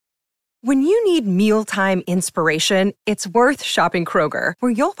When you need mealtime inspiration, it's worth shopping Kroger,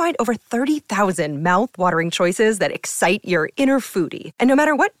 where you'll find over 30,000 mouth-watering choices that excite your inner foodie. And no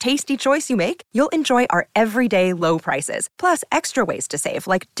matter what tasty choice you make, you'll enjoy our everyday low prices, plus extra ways to save,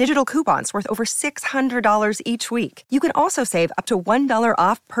 like digital coupons worth over $600 each week. You can also save up to $1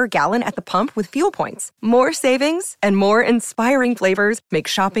 off per gallon at the pump with fuel points. More savings and more inspiring flavors make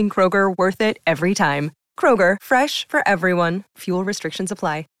shopping Kroger worth it every time. Kroger, fresh for everyone. Fuel restrictions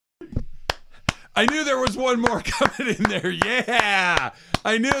apply. I knew there was one more coming in there. Yeah.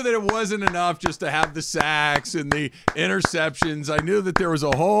 I knew that it wasn't enough just to have the sacks and the interceptions. I knew that there was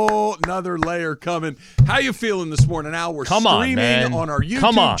a whole nother layer coming. How you feeling this morning, Al? We're streaming on our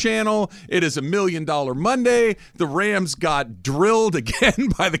YouTube channel. It is $1 Million Monday. The Rams got drilled again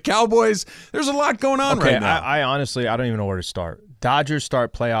by the Cowboys. There's a lot going on right now. I honestly, I don't even know where to start. Dodgers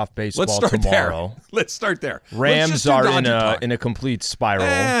start playoff baseball tomorrow. There. Let's start there. Rams are in a complete spiral.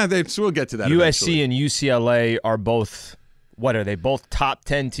 We'll get to that USC eventually. and UCLA are both, what are they, both top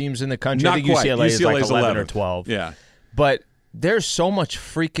 10 teams in the country? Not I think quite. UCLA is like 11 or 11th. 12. Yeah. But there's so much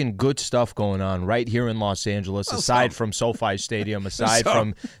freaking good stuff going on right here in Los Angeles, aside from SoFi Stadium, aside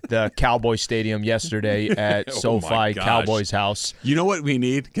from the Cowboy Stadium yesterday at SoFi Cowboys house. You know what we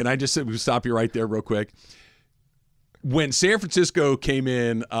need? Can I just stop you right there real quick? When San Francisco came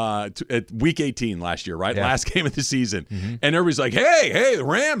in at Week 18 last year, right? Yeah. Last game of the season. Mm-hmm. And everybody's like, hey, the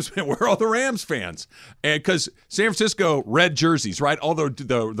Rams, where are all the Rams fans? And because San Francisco, red jerseys, right? Although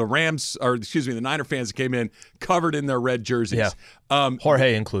the Rams, the Niner fans came in covered in their red jerseys. Yeah.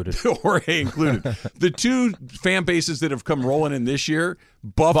 Jorge included. The two fan bases that have come rolling in this year,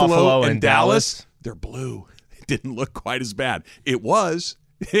 Buffalo and Dallas, they're blue. It didn't look quite as bad. It was.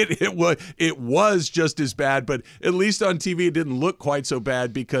 It was just as bad, but at least on TV it didn't look quite so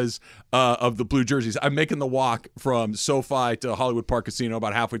bad because of the blue jerseys. I'm making the walk from SoFi to Hollywood Park Casino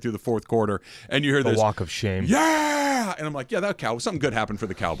about halfway through the fourth quarter, and you hear this walk of shame. Yeah, and I'm like, something good happened for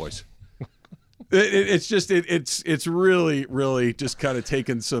the Cowboys. It's really just kind of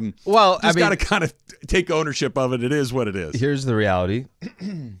taking some. Well, got to kind of take ownership of it. It is what it is. Here's the reality.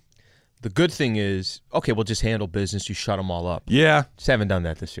 The good thing is, we'll just handle business. You shut them all up. Yeah. Just haven't done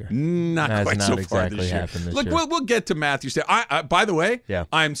that this year. Not quite so far this year. Look, we'll get to Matthew Stafford. By the way,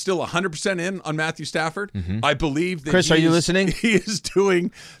 I'm still 100% in on Matthew Stafford. Mm-hmm. I believe that Chris, are you listening? He is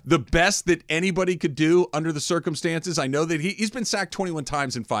doing the best that anybody could do under the circumstances. I know that he's been sacked 21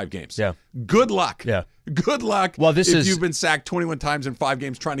 times in 5 games. Yeah. Good luck. Yeah. Good luck. Well, if you've been sacked 21 times in 5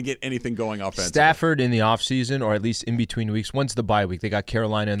 games trying to get anything going offensively. Stafford in the offseason, or at least in between weeks. When's the bye week? They got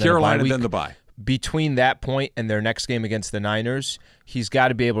Carolina and then the bye. Between that point and their next game against the Niners, he's got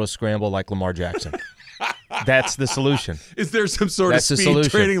to be able to scramble like Lamar Jackson. That's the solution. Is there some sort of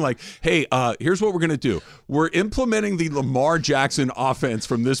speed training like, hey, here's what we're going to do. We're implementing the Lamar Jackson offense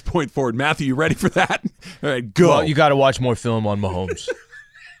from this point forward. Matthew, you ready for that? All right, go. Well, you got to watch more film on Mahomes.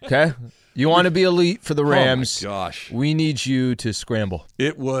 Okay? You want to be elite for the Rams. Oh, my gosh. We need you to scramble.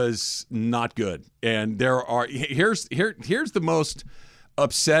 It was not good. And here's the most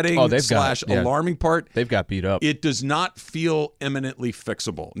upsetting alarming part. They've got beat up. It does not feel imminently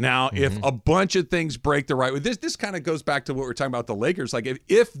fixable. Now, if a bunch of things break the right way, this kind of goes back to what we're talking about the Lakers. Like,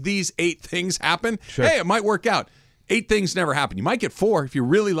 if these 8 things happen, hey, it might work out. 8 things never happen. You might get 4. If you're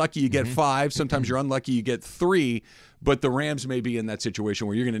really lucky, you get 5. Sometimes you're unlucky, you get 3. But the Rams may be in that situation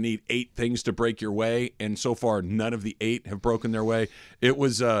where you're going to need 8 things to break your way, and so far none of the 8 have broken their way. It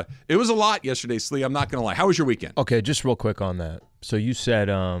was a lot yesterday, Slee. I'm not going to lie. How was your weekend? Okay, just real quick on that. So you said,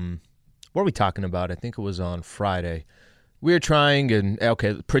 what were we talking about? I think it was on Friday. We were trying and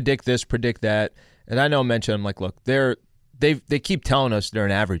predict this, predict that, and I know I mentioned, I'm like, look, they keep telling us they're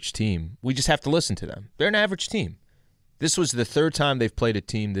an average team. We just have to listen to them. They're an average team. This was the 3rd time they've played a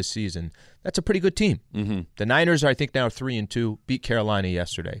team this season. That's a pretty good team. Mm-hmm. The Niners, I think, now 3-2, beat Carolina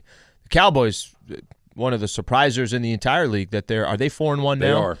yesterday. The Cowboys, one of the surprisers in the entire league, are they 4-1 now?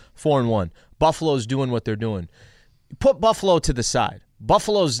 They are 4-1. Buffalo's doing what they're doing. Put Buffalo to the side.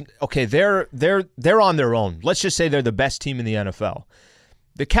 Buffalo's they're on their own. Let's just say they're the best team in the NFL.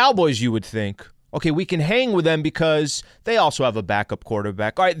 The Cowboys, you would think, we can hang with them because they also have a backup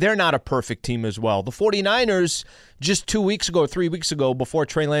quarterback. All right, they're not a perfect team as well. The 49ers, just 3 weeks ago, before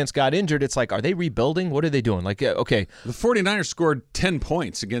Trey Lance got injured, it's like, are they rebuilding? What are they doing? The 49ers scored 10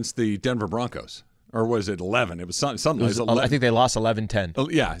 points against the Denver Broncos. Or was it 11? It was something. I think they lost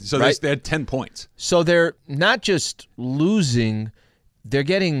 11-10. Yeah, so right? They had 10 points. So they're not just losing, they're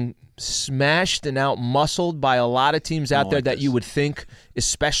getting smashed and out-muscled by a lot of teams out there that you would think,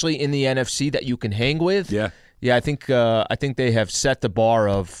 especially in the NFC, that you can hang with. Yeah. Yeah, I think they have set the bar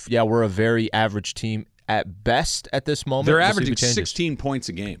of, we're a very average team at best at this moment. They're averaging 16 points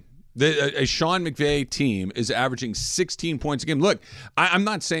a game. A Sean McVay team is averaging 16 points a game. Look, I'm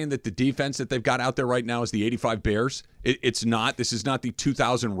not saying that the defense that they've got out there right now is the 85 Bears. It's not. This is not the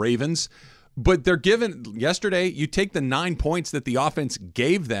 2000 Ravens. But they're given yesterday, you take the 9 points that the offense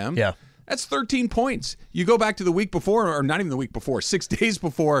gave them. Yeah. That's 13 points. You go back to the week before, or not even the week before, 6 days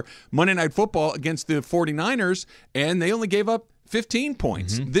before Monday Night Football against the 49ers, and they only gave up 15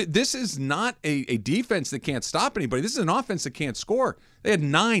 points. This is not a defense that can't stop anybody. This is an offense that can't score. They had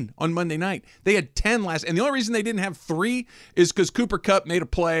 9 on Monday night. They had 10 last. And the only reason they didn't have 3 is because Cooper Kupp made a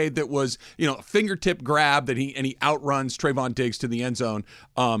play that was, a fingertip grab that he outruns Trayvon Diggs to the end zone.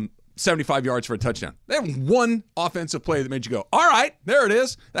 75 yards for a touchdown. They have one offensive play that made you go, all right, there it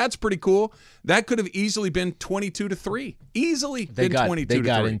is. That's pretty cool. That could have easily been 22-3. Easily been 22-3. They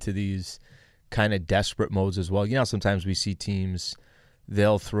got into these kind of desperate modes as well. Sometimes we see teams,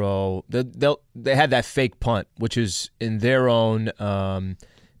 they'll they have that fake punt, which is in their own own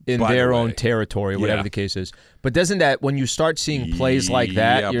territory, whatever the case is. But doesn't that, when you start seeing plays like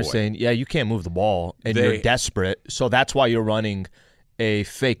that, you're saying, you can't move the ball and you're desperate. So that's why you're running a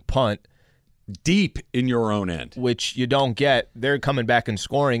fake punt deep in your own end, which you don't get. They're coming back and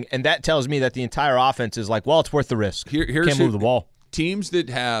scoring, and that tells me that the entire offense is like, well, it's worth the risk. Can't move the ball. Teams that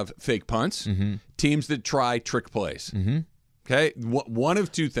have fake punts, teams that try trick plays. Okay, one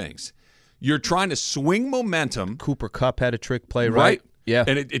of two things: you're trying to swing momentum. Cooper Kupp had a trick play, right? Yeah,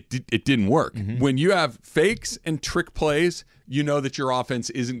 and it didn't work. When you have fakes and trick plays, you know that your offense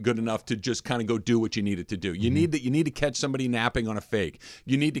isn't good enough to just kind of go do what you need it to do. You need to catch somebody napping on a fake.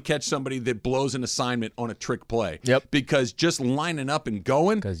 You need to catch somebody that blows an assignment on a trick play. Yep. Because just lining up and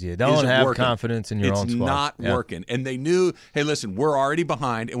going, because you don't have confidence in your own squad. It's not working. And they knew, hey, listen, we're already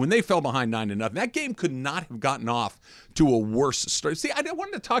behind. And when they fell behind 9-0, that game could not have gotten off to a worse start. See, I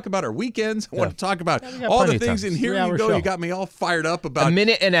wanted to talk about our weekends. I wanted to talk about all the things. And here you go. You got me all fired up about a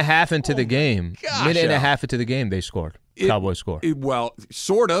minute and a half into the game. Minute and a half into the game, they scored. Cowboys score. Well,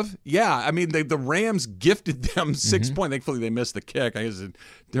 sort of. Yeah. I mean, the Rams gifted them 6 points. Thankfully, they missed the kick. I guess it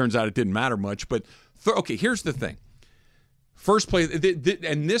turns out it didn't matter much. But, okay, here's the thing. First play,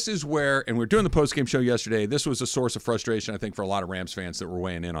 and this is where, and we were doing the postgame show yesterday, this was a source of frustration, I think, for a lot of Rams fans that were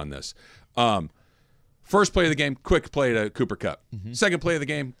weighing in on this. First play of the game, quick play to Cooper Kupp. Second play of the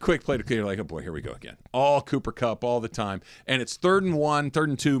game, quick play to Cooper. You're like, oh boy, here we go again. All Cooper Kupp all the time. And it's 3rd and 1, 3rd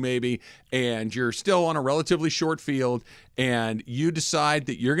and 2 maybe, and you're still on a relatively short field, and you decide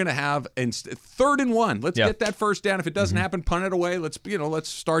that you're going to have 3rd and 1. Let's get that first down. If it doesn't happen, punt it away. Let's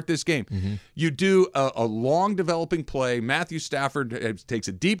start this game. You do a long developing play. Matthew Stafford takes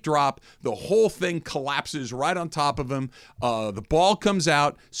a deep drop. The whole thing collapses right on top of him. The ball comes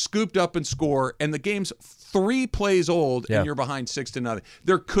out, scooped up and score, and the game's 3 plays old, and you're behind 6-0.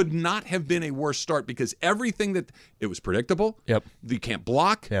 There could not have been a worse start because everything it was predictable. Yep. You can't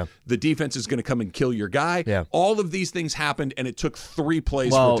block. Yep. The defense is going to come and kill your guy. Yep. All of these things happened, and it took 3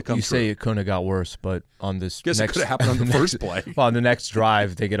 plays for it to come you through. Say it couldn't have got worse, but on this it could have happened on the first play. Well, on the next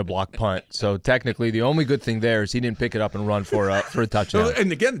drive, they get a block punt. So technically, the only good thing there is he didn't pick it up and run for a touchdown.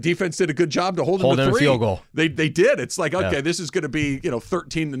 And again, the defense did a good job to hold him to 3. A field goal. They did. It's like, okay, this is going to be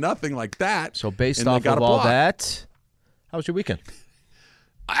 13-0 like that. So based off of all that, how was your weekend?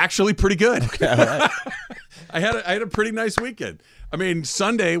 Actually, pretty good. Okay, all right. I had a pretty nice weekend. I mean,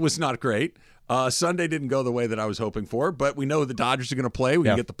 Sunday was not great. Sunday didn't go the way that I was hoping for, but we know the Dodgers are going to play. We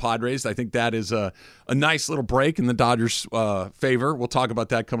can get the Padres. I think that is a nice little break in the Dodgers' favor. We'll talk about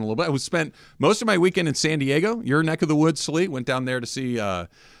that coming a little bit. I spent most of my weekend in San Diego, your neck of the woods, Sleet. Went down there to see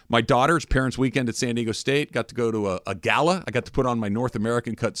my daughter's parents' weekend at San Diego State. Got to go to a gala. I got to put on my North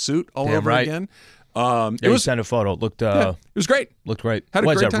American cut suit all over again. It was sent a photo. It looked. It was great. Looked great. Had a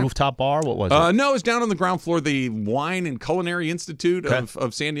what great is that? time. Rooftop bar? What was it? No, it was down on the ground floor. The Wine and Culinary Institute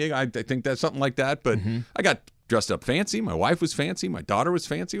of San Diego. I think that's something like that. But I got dressed up fancy. My wife was fancy. My daughter was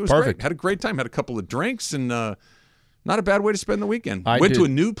fancy. It was perfect. Great. Had a great time. Had a couple of drinks and not a bad way to spend the weekend. Went to a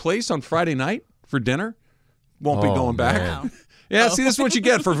new place on Friday night for dinner. Won't be going back. Yeah, see, this is what you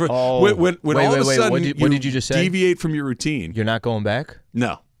get for when all of a sudden what did you just say? Deviate from your routine. You're not going back?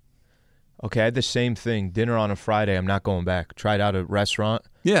 No. Okay, I had the same thing. Dinner on a Friday. I'm not going back. Tried out a restaurant.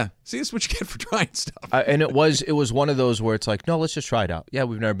 Yeah. See, this is what you get for trying stuff. And it was one of those where it's like, no, let's just try it out. Yeah,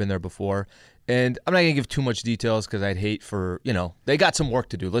 we've never been there before. And I'm not going to give too much details because I'd hate for, they got some work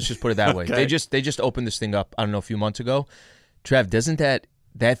to do. Let's just put it that way. Okay. They just opened this thing up, I don't know, a few months ago. Trev, doesn't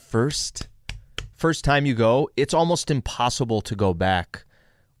that first time you go, it's almost impossible to go back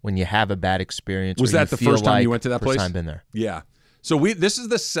when you have a bad experience. Was that the first time you went to that place? First time been there. Yeah. So this is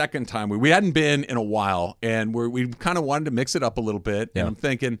the second time. We hadn't been in a while, and we kind of wanted to mix it up a little bit. Yeah. And I'm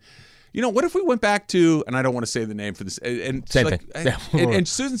thinking, what if we went back to, and I don't want to say the name for this, and Same like, thing. and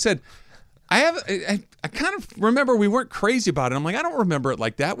Susan said, I kind of remember we weren't crazy about it. I'm like, I don't remember it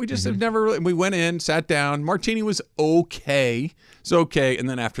like that. We just have never really, we went in, sat down. Martini was okay. It's okay. And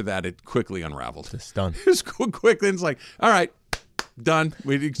then after that, it quickly unraveled. It's done. It was quickly. And it's like, all right, done.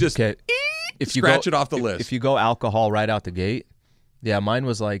 We just scratch it off the list. If you go alcohol right out the gate, yeah, mine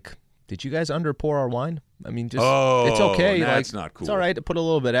was like, did you guys under pour our wine? I mean, just it's okay. That's not cool. It's all right to put a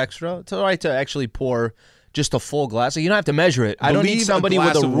little bit extra. It's all right to actually pour just a full glass. You don't have to measure it. I don't need somebody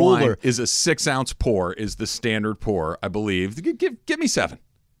with a ruler. Is a 6-ounce pour is the standard pour, I believe. Give me 7.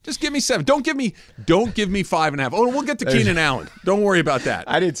 Just give me 7. Don't give me 5.5. Oh, we'll get to Keenan Allen. Don't worry about that.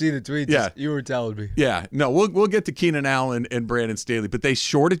 I didn't see the tweets. Yeah. You were telling me. Yeah. No, we'll get to Keenan Allen and Brandon Staley. But they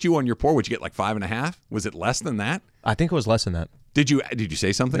shorted you on your pour. Would you get like 5.5? Was it less than that? I think it was less than that. Did you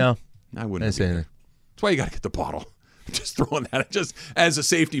say something? No. I wouldn't say anything. That's why you got to get the bottle. Just throwing that just as a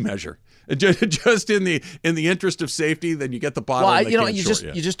safety measure. Just in the interest of safety, then you get the bottle. Well, you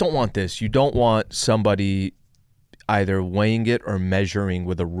just don't want this. You don't want somebody either weighing it or measuring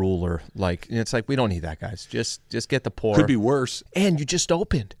with a ruler. Like, it's like, we don't need that, guys. Just get the pour. Could be worse. And you just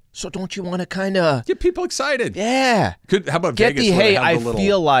opened. So don't you want to kind of get people excited? Yeah. How about get Vegas? I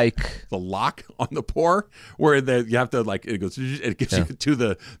feel like the lock on the pour, where you have to like it gives you to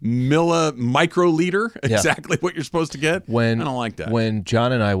the microliter exactly what you're supposed to get. I don't like that. When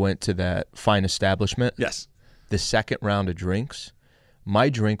John and I went to that fine establishment, yes, the second round of drinks, my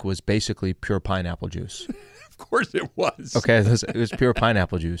drink was basically pure pineapple juice. Of course it was. Okay, it was pure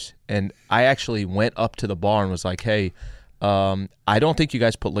pineapple juice, and I actually went up to the bar and was like, "Hey, I don't think you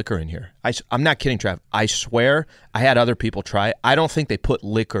guys put liquor in here." I'm not kidding, Trav. I swear I had other people try it. I don't think they put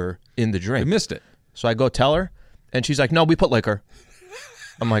liquor in the drink. I missed it. So I go tell her, and she's like, "No, we put liquor."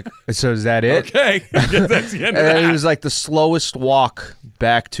 I'm like, "So is that it?" Okay. I guess that's the end of and that. It was like the slowest walk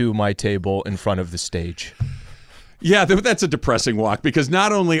back to my table in front of the stage. Yeah, that's a depressing walk because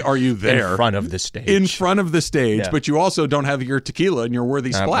not only are you there in front of the stage, yeah. But you also don't have your tequila and your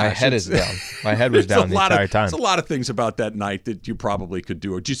worthy splash. My head is down. My head was down the entire time. There's a lot of things about that night that you probably could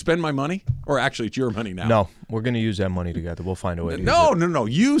do. Did you spend my money? Or actually, it's your money now. No, we're going to use that money together. We'll find a way to No. use it. No.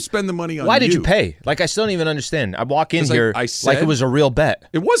 You spend the money on Why did you pay? Like, I still don't even understand. I walk in here like it was a real bet.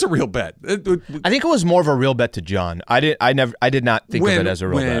 It was a real bet. I think it was more of a real bet to John. I did not think of it as a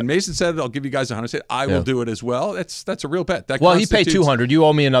real bet. When Mason said, "I'll give you guys $100," I said, "I will do it as well." That's a real bet. Well, he paid $200. You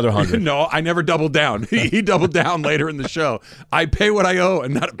owe me another $100. No, I never doubled down. He doubled down later in the show. I pay what I owe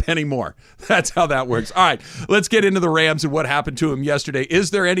and not a penny more. That's how that works. All right, let's get into the Rams and what happened to them yesterday.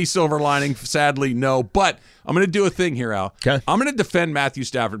 Is there any silver lining? Sadly, no. But I'm going to do a thing here, Al. Okay. I'm going to defend Matthew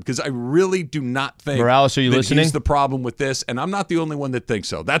Stafford because I really do not think Morales, are you listening? He's the problem with this, and I'm not the only one that thinks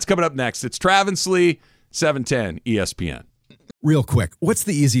so. That's coming up next. It's Travis Lee, 710 ESPN. Real quick, what's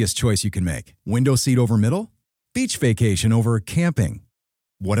the easiest choice you can make? Window seat over middle? Beach vacation over camping?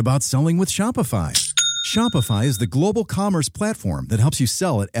 What about selling with Shopify? Shopify is the global commerce platform that helps you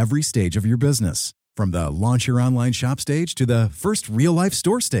sell at every stage of your business. From the launch your online shop stage to the first real-life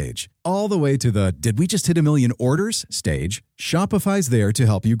store stage, all the way to the did we just hit 1 million orders stage, Shopify's there to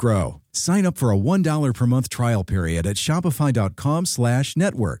help you grow. Sign up for a $1 per month trial period at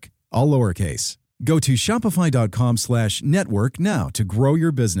shopify.com/network, all lowercase. Go to shopify.com/network now to grow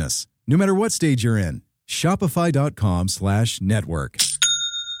your business, no matter what stage you're in. Shopify.com/network.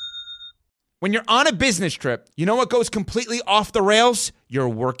 When you're on a business trip, you know what goes completely off the rails? Your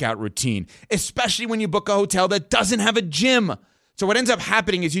workout routine, especially when you book a hotel that doesn't have a gym. So what ends up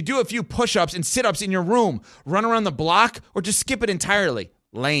happening is you do a few push-ups and sit-ups in your room, run around the block, or just skip it entirely.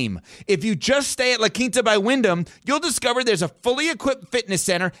 Lame. If you just stay at La Quinta by Wyndham, you'll discover there's a fully equipped fitness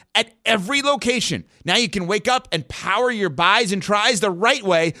center at every location. Now you can wake up and power your buys and tries the right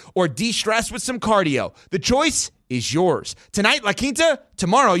way or de-stress with some cardio. The choice is yours. Tonight, La Quinta,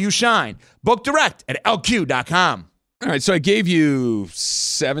 tomorrow you shine. Book direct at LQ.com. All right, so I gave you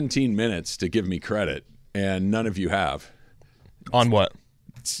 17 minutes to give me credit, and none of you have. On what?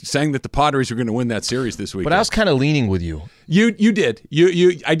 Saying that the Padres are going to win that series this week. But I was kind of leaning with you. You did.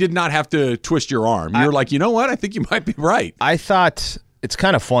 I did not have to twist your arm. You're like, you know what? I think you might be right. I thought it's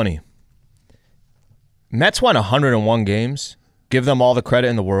kind of funny. Mets won 101 games. Give them all the credit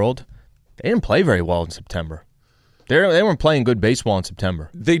in the world. They didn't play very well in September. They weren't playing good baseball in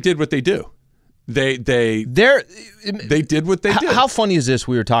September. They did what they do. They did what they did. How funny is this?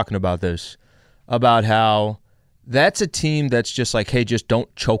 We were talking about this, about how that's a team that's just like, hey, just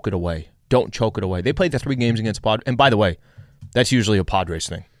don't choke it away. Don't choke it away. They played the 3 games against Padres. And by the way, that's usually a Padres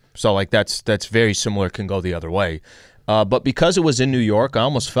thing. So like that's very similar, can go the other way. But because it was in New York, I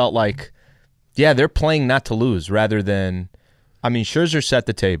almost felt like, yeah, they're playing not to lose rather than, I mean, Scherzer set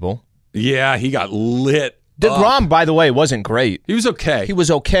the table. Yeah, he got lit. DeGrom, by the way, wasn't great. He was okay. He was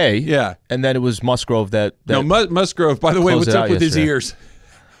okay. Yeah. And then it was Musgrove that no, Musgrove, by the way, what's up with his ears?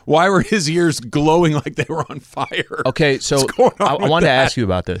 Why were his ears glowing like they were on fire? Okay, so I wanted to ask you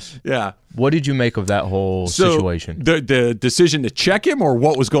about this. Yeah. What did you make of that whole situation? The decision to check him, or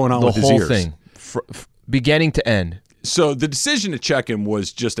what was going on with his ears? The whole thing, beginning to end. So the decision to check him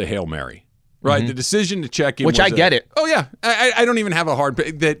was just a Hail Mary. Right, the decision to check in, which I get it. Oh yeah, I don't even have a hard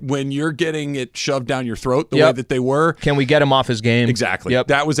that when you're getting it shoved down your throat the way that they were. Can we get him off his game? Exactly. Yep.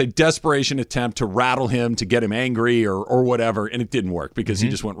 That was a desperation attempt to rattle him, to get him angry or whatever, and it didn't work because he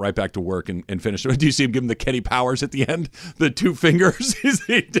just went right back to work and finished it. Do you see him give him the Kenny Powers at the end? The 2 fingers.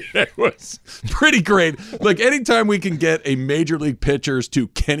 It was pretty great. Like anytime we can get a major league pitchers to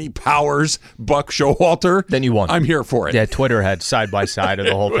Kenny Powers, Buck Showalter, then you won. I'm here for it. Yeah, Twitter had side by side of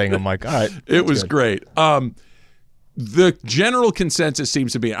the whole thing. I'm like, all right. It was great. The general consensus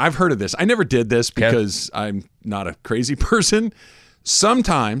seems to be, I've heard of this. I never did this because I'm not a crazy person.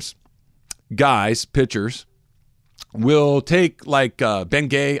 Sometimes guys, pitchers, will take like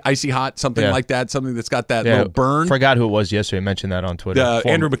Bengay, Icy Hot, something like that, something that's got that little burn. Forgot who it was yesterday. I mentioned that on Twitter.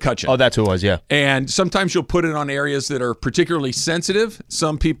 Andrew McCutcheon. Oh, that's who it was, yeah. And sometimes you'll put it on areas that are particularly sensitive.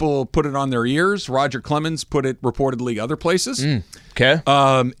 Some people put it on their ears. Roger Clemens put it reportedly other places. Okay.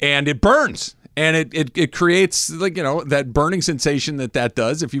 And it burns. And it creates, like, you know, that burning sensation that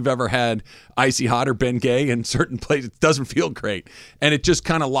does. If you've ever had Icy Hot or Bengay in certain places, it doesn't feel great. And it just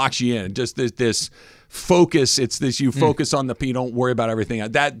kind of locks you in. Just this focus. It's this, you focus on you don't worry about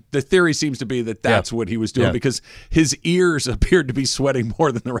everything. That the theory seems to be that's what he was doing because his ears appeared to be sweating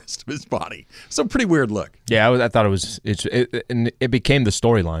more than the rest of his body. So pretty weird look. Yeah, I thought it became the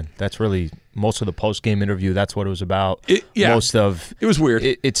storyline. That's really most of the post-game interview. That's what it was about. It was weird.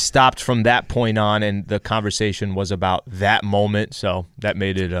 It stopped from that point on, and the conversation was about that moment. So that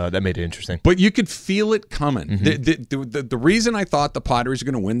made it interesting. But you could feel it coming. The reason I thought the Padres are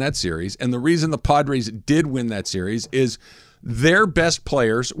going to win that series, and the reason the Padres did win that series, is their best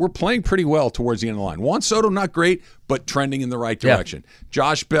players were playing pretty well towards the end of the line. Juan Soto, not great, but trending in the right direction. Yeah.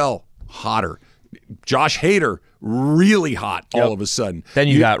 Josh Bell, hotter. Josh Hader, really hot all of a sudden. Then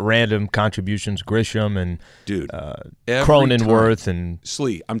you got random contributions, Grisham and Cronenworth and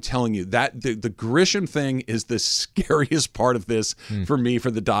Slee. I'm telling you that the Grisham thing is the scariest part of this for me for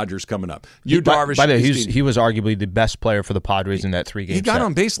the Dodgers coming up. Darvish. By the way, he was arguably the best player for the Padres in that 3-game. He got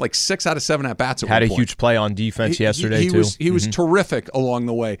on base like 6 out of 7 at bats. Had a huge play on defense yesterday too. He was terrific along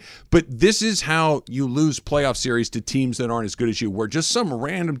the way. But this is how you lose playoff series to teams that aren't as good as you. Where just some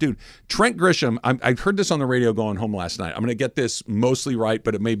random dude, Trent Grisham. I heard this on the radio going home last night. I'm going to get this mostly right,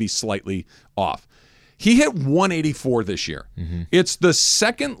 but it may be slightly off. He hit 184 this year. It's the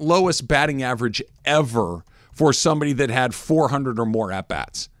second lowest batting average ever for somebody that had 400 or more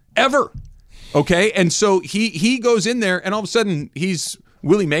at-bats. Ever. Okay? And so he goes in there, and all of a sudden, he's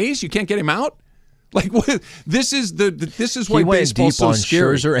Willie Mays. You can't get him out? Like, this is why baseball's so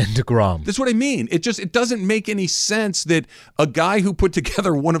scary. Scherzer and DeGrom. That's what I mean. It doesn't make any sense that a guy who put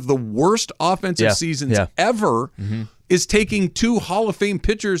together one of the worst offensive seasons ever is taking 2 Hall of Fame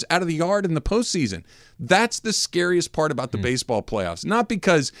pitchers out of the yard in the postseason. That's the scariest part about the baseball playoffs. Not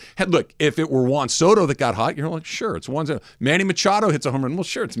because, look, if it were Juan Soto that got hot, you're like, sure, it's Juan Soto. Manny Machado hits a home run. Well,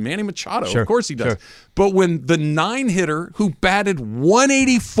 sure, it's Manny Machado. Sure, of course he does. Sure. But when the 9-hitter who batted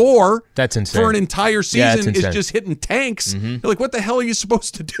 184 that's insane. For an entire season is just hitting tanks, you're like, what the hell are you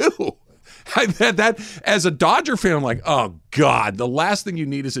supposed to do? That as a Dodger fan, I'm like, oh God, the last thing you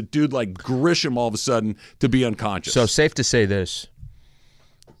need is a dude like Grisham all of a sudden to be unconscious. So safe to say this.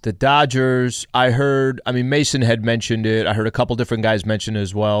 The Dodgers, Mason had mentioned it. I heard a couple different guys mention it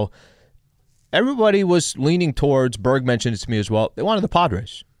as well. Everybody was leaning towards, Berg mentioned it to me as well, they wanted the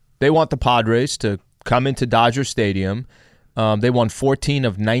Padres. They want the Padres to come into Dodger Stadium. They won 14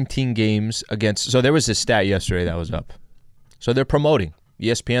 of 19 games against, so there was a stat yesterday that was up. So they're promoting.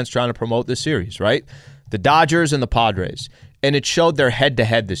 ESPN's trying to promote this series, right? The Dodgers and the Padres. And it showed their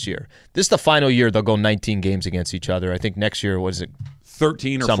head-to-head this year. This is the final year they'll go 19 games against each other. I think next year, was it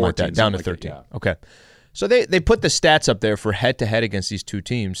 13 or something 14? Like that, down to 13. Okay. So they put the stats up there for head-to-head against these two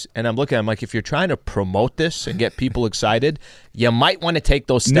teams. And I'm looking at them like, if you're trying to promote this and get people excited, you might want to take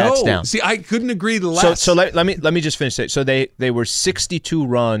those stats down. See, I couldn't agree less. So let me just finish it. So they were 62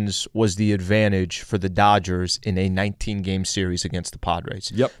 runs was the advantage for the Dodgers in a 19-game series against the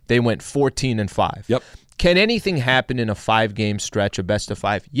Padres. Yep. They went 14-5. Yep. Can anything happen in a 5-game stretch, a best of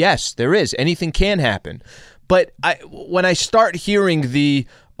 5? Yes, there is. Anything can happen. But when I start hearing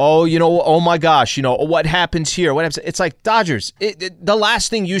oh my gosh, what happens here? What happens? It's like Dodgers. The last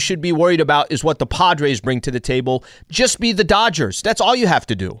thing you should be worried about is what the Padres bring to the table. Just be the Dodgers. That's all you have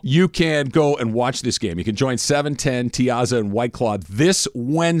to do. You can go and watch this game. You can join 710, Tiaza, and White Claw this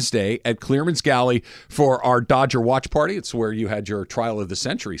Wednesday at Clearman's Galley for our Dodger watch party. It's where you had your Trial of the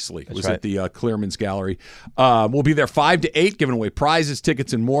Century sleep. It was right at the Clearman's Gallery. We'll be there 5 to 8, giving away prizes,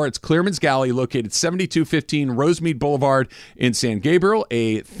 tickets, and more. It's Clearman's Galley, located 7215 Rosemead Boulevard in San Gabriel.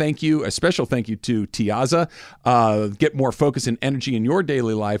 A special thank you to Tiaza. Get more focus and energy in your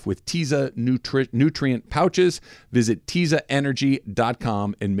daily life with Tiza nutrient pouches. Visit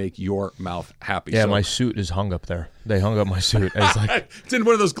TizaEnergy.com and make your mouth happy. Yeah, my suit is hung up there. They hung up my suit. It's in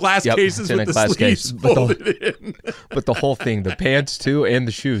one of those glass cases with the sleeves folded in. But the whole thing, the pants too and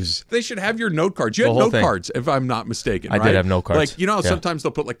the shoes. They should have your note cards. You had note cards, if I'm not mistaken. I did have note cards. Like, how sometimes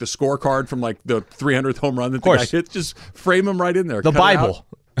they'll put like the scorecard from like the 300th home run that the guy hit. Just frame them right in there. The Bible.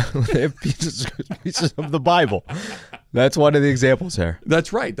 They have pieces of the Bible. That's one of the examples here.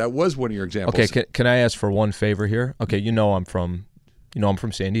 That's right. That was one of your examples. Okay, can I ask for one favor here? Okay, I'm from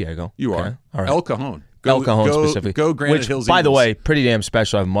San Diego. You are. Okay? All right. El Cajon. El Cajon specifically. Go Granite Hills Eagles. By the way, pretty damn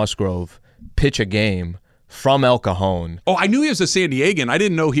special. I have Musgrove pitch a game from El Cajon. Oh, I knew he was a San Diegan. I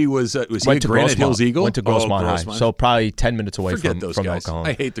didn't know he was he a Granite Hills Eagle? Went to Grossmont High. So probably 10 minutes away from those guys. El Cajon.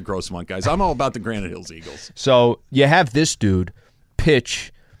 I hate the Grossmont guys. I'm all about the Granite Hills Eagles. So you have this dude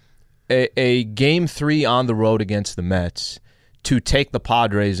pitch a Game 3 on the road against the Mets to take the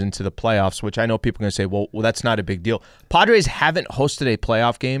Padres into the playoffs, which I know people are going to say, well, that's not a big deal. Padres haven't hosted a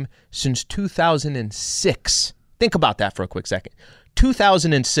playoff game since 2006. Think about that for a quick second.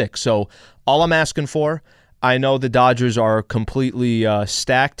 2006. So all I'm asking for, I know the Dodgers are completely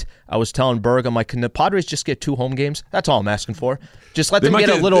stacked. I was telling Berg, I'm like, can the Padres just get 2 home games? That's all I'm asking for. Just let them get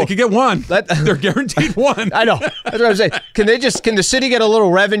a little. They could get one. They're guaranteed one. I know. That's what I'm saying. Can the city get a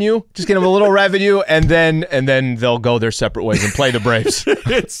little revenue? Just get them a little revenue, and then they'll go their separate ways and play the Braves.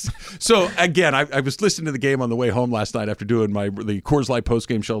 So again, I was listening to the game on the way home last night after doing the Coors Light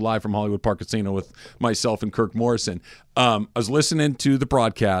postgame show live from Hollywood Park Casino with myself and Kirk Morrison. I was listening to the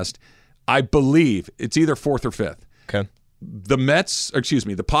broadcast. I believe it's either 4th or 5th. Okay.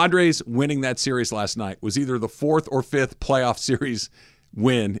 The Padres winning that series last night was either the 4th or 5th playoff series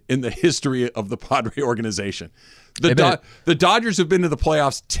win in the history of the Padre organization. The Dodgers have been to the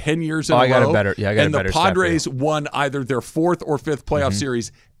playoffs 10 years in a row. And the Padres won either their 4th or 5th playoff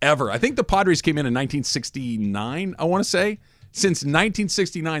series ever. I think the Padres came in 1969, I want to say. Since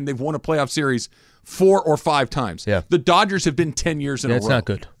 1969, they've won a playoff series 4 or 5 times. Yeah. The Dodgers have been 10 years in a row. It's not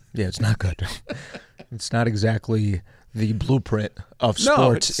good. Yeah, it's not good. It's not exactly the blueprint of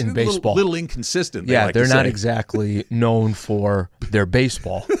sports in baseball. A little inconsistent. They're not exactly known for their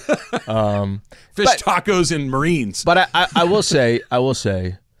baseball. Fish tacos and Marines. But I will say,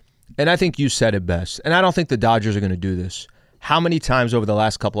 and I think you said it best, and I don't think the Dodgers are going to do this. How many times over the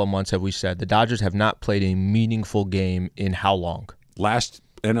last couple of months have we said the Dodgers have not played a meaningful game in how long? Last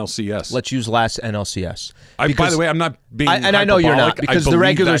NLCS. Let's use last NLCS. By the way, I'm not being and I know you're not, because the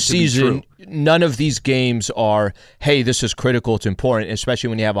regular season, none of these games are, hey, this is critical, it's important, especially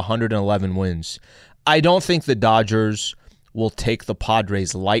when you have 111 wins. I don't think the Dodgers will take the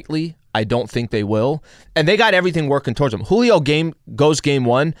Padres lightly. I don't think they will. And they got everything working towards them. Julio goes game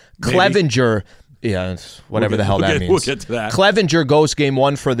 1. Maybe. Clevenger, whatever the hell that means. We'll get to that. Clevenger goes game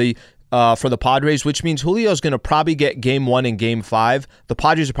 1 for the Padres, which means Julio's going to probably get game 1 and game 5. The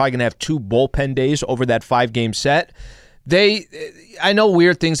Padres are probably going to have 2 bullpen days over that 5-game set. I know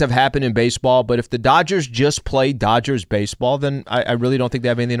weird things have happened in baseball, but if the Dodgers just play Dodgers baseball, then I really don't think they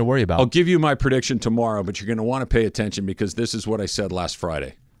have anything to worry about. I'll give you my prediction tomorrow, but you're going to want to pay attention because this is what I said last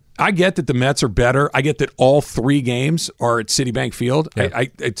Friday. I get that the Mets are better. I get that all 3 games are at Citibank Field. Yeah.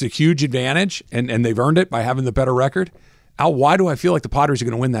 It's a huge advantage, and they've earned it by having the better record. Al, why do I feel like the Padres are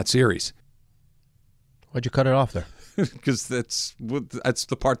going to win that series? Why'd you cut it off there? Because that's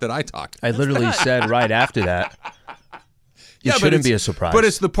the part that I talked. I literally said right after that. It shouldn't be a surprise. But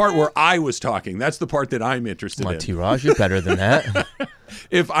it's the part where I was talking. That's the part that I'm interested in. T-Raj, you're better than that.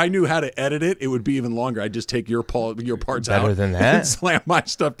 If I knew how to edit it, it would be even longer. I'd just take your parts out. Better than that? And slam my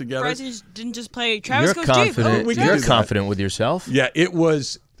stuff together. Presidents didn't just play Travis You're Goes confident. Deep. You're confident with yourself. Yeah, it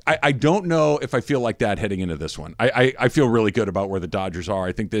was. I don't know if I feel like that heading into this one. I feel really good about where the Dodgers are.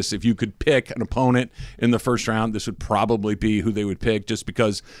 I think if you could pick an opponent in the first round, this would probably be who they would pick just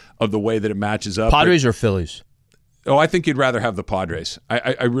because of the way that it matches up. Padres or Phillies? Oh, I think you'd rather have the Padres.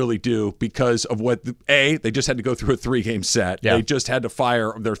 I really do, because of what they just had to go through a 3-game set. Yeah. They just had to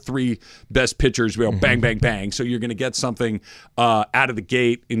fire their 3 best pitchers. Bang, bang, bang. So you're going to get something out of the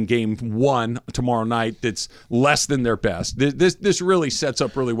gate in game 1 tomorrow night that's less than their best. This really sets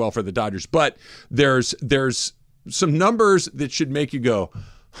up really well for the Dodgers. But there's some numbers that should make you go,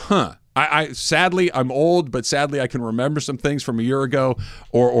 huh. Sadly, I'm old, but sadly I can remember some things from a year ago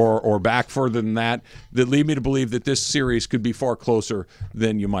or back further than that lead me to believe that this series could be far closer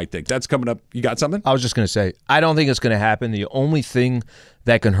than you might think. That's coming up. You got something? I was just going to say, I don't think it's going to happen. The only thing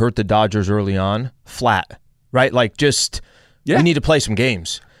that can hurt the Dodgers early on, flat, right? Like we need to play some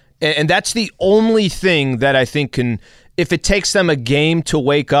games. And that's the only thing that I think can, if it takes them a game to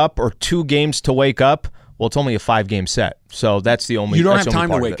wake up or 2 games to wake up, well, it's only a 5-game set, so that's the only. You don't have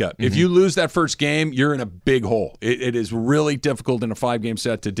time to wake up. Mm-hmm. If you lose that first game, you're in a big hole. It is really difficult in a 5-game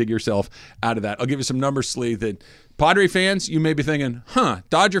set to dig yourself out of that. I'll give you some numbers, Slee, that Padre fans, you may be thinking,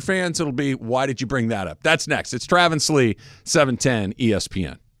 Dodger fans, it'll be, why did you bring that up? That's next. It's Trav and Slee, 710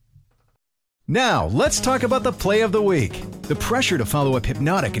 ESPN. Now, let's talk about the play of the week. The pressure to follow up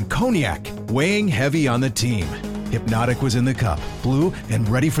Hypnotic and Cognac, weighing heavy on the team. Hypnotic was in the cup, blue, and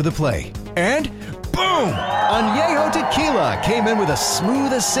ready for the play. And boom! Añejo Tequila came in with a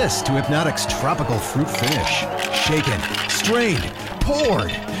smooth assist to Hypnotic's tropical fruit finish. Shaken, strained,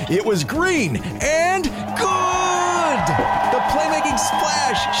 poured. It was green and good! The playmaking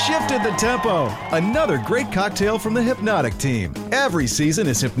splash shifted the tempo. Another great cocktail from the Hypnotic team. Every season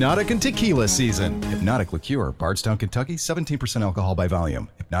is Hypnotic and Tequila season. Hypnotic Liqueur, Bardstown, Kentucky, 17% alcohol by volume.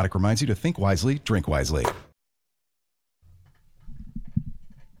 Hypnotic reminds you to think wisely, drink wisely.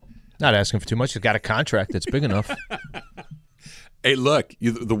 Not asking for too much. He's got a contract that's big enough. Hey, look,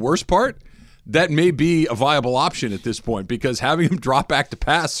 the worst part, that may be a viable option at this point, because having him drop back to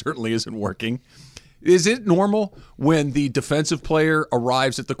pass certainly isn't working. Is it normal when the defensive player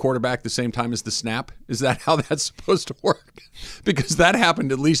arrives at the quarterback the same time as the snap? Is that how that's supposed to work? Because that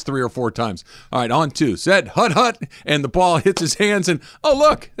happened at least 3 or 4 times. All right, on 2. Set, hut, and the ball hits his hands, and, oh,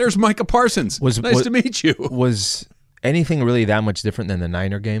 look, there's Micah Parsons. Nice to meet you. Was anything really that much different than the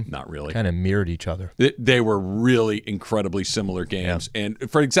Niner game? Not really. Kind of mirrored each other. They were really incredibly similar games, and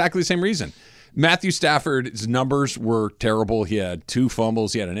for exactly the same reason. Matthew Stafford's numbers were terrible. He had 2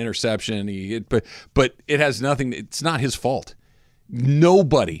 fumbles. He had an interception. But it has nothing. It's not his fault.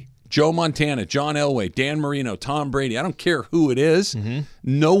 Nobody, Joe Montana, John Elway, Dan Marino, Tom Brady, I don't care who it is,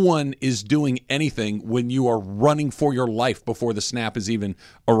 no one is doing anything when you are running for your life before the snap has even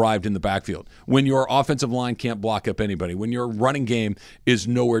arrived in the backfield, when your offensive line can't block up anybody, when your running game is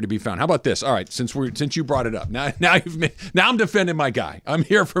nowhere to be found. How about this? All right, since you brought it up, now I'm defending my guy. I'm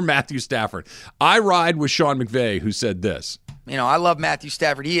here for Matthew Stafford. I ride with Sean McVay, who said this. I love Matthew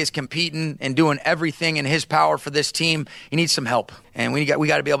Stafford. He is competing and doing everything in his power for this team. He needs some help, and we got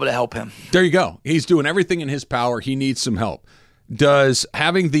to be able to help him. There you go. He's doing everything in his power. He needs some help. Does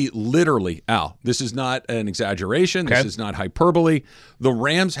having this is not an exaggeration. Okay. This is not hyperbole. The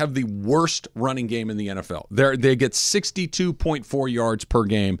Rams have the worst running game in the NFL. They get 62.4 yards per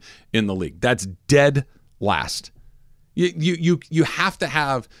game in the league. That's dead last. You have to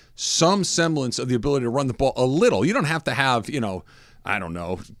have some semblance of the ability to run the ball a little. You don't have to have, I don't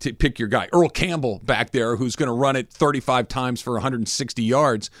know, pick your guy, Earl Campbell back there, who's going to run it 35 times for 160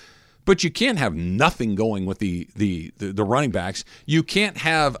 yards. But you can't have nothing going with the running backs. You can't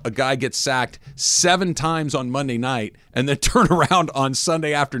have a guy get sacked 7 times on Monday night and then turn around on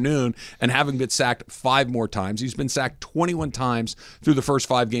Sunday afternoon and have him get sacked 5 more times. He's been sacked 21 times through the first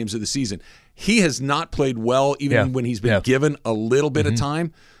 5 games of the season. He has not played well even when he's been given a little bit of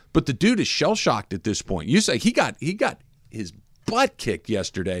time. But the dude is shell-shocked at this point. You say he got his butt kicked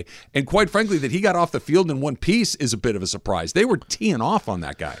yesterday, and quite frankly, that he got off the field in one piece is a bit of a surprise. They were teeing off on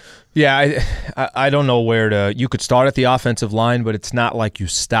that guy. Yeah, I don't know where to. You could start at the offensive line, but it's not like you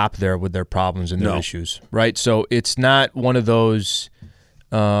stop there with their problems and their issues, right? So it's not one of those.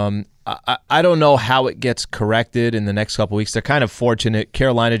 I don't know how it gets corrected in the next couple of weeks. They're kind of fortunate.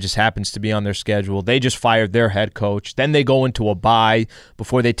 Carolina just happens to be on their schedule. They just fired their head coach. Then they go into a bye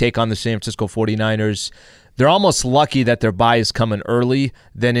before they take on the San Francisco 49ers. They're almost lucky that their bye is coming early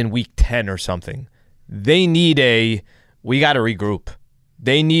than in week 10 or something. They need we got to regroup.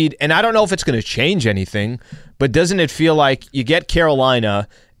 They need, and I don't know if it's going to change anything, but doesn't it feel like you get Carolina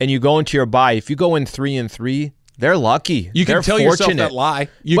and you go into your bye, if you go in 3-3, they're lucky. You can tell yourself that lie.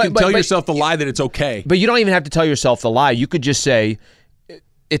 You can tell yourself the lie that it's okay. But you don't even have to tell yourself the lie. You could just say,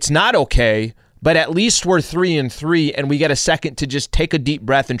 it's not okay, but at least we're 3-3 and we get a second to just take a deep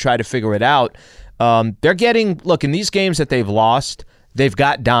breath and try to figure it out. They're getting, in these games that they've lost, they've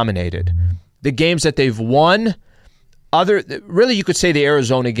got dominated. The games that they've won, really, you could say the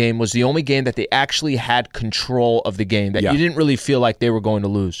Arizona game was the only game that they actually had control of the game, that you didn't really feel like they were going to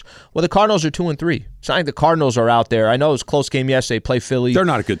lose. Well, the Cardinals are 2-3. It's not like the Cardinals are out there. I know it was a close game yesterday. They play Philly. They're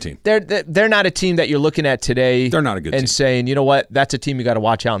not a good team. They're not a team that you're looking at today. They're not a good team. And saying, you know what, that's a team you got to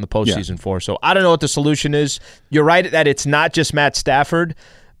watch out in the postseason for. So I don't know what the solution is. You're right that it's not just Matt Stafford,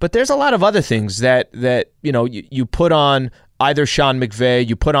 but there's a lot of other things that you put on either Sean McVay,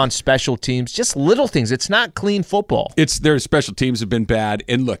 you put on special teams, just little things. It's not clean football. Their special teams have been bad.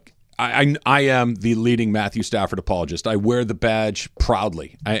 And look, I am the leading Matthew Stafford apologist. I wear the badge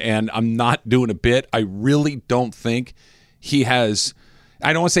proudly, and I'm not doing a bit. I really don't think he has –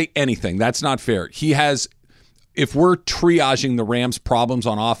 I don't want to say anything. That's not fair. He has – if we're triaging the Rams' problems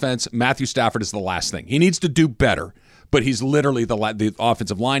on offense, Matthew Stafford is the last thing. He needs to do better. But he's literally the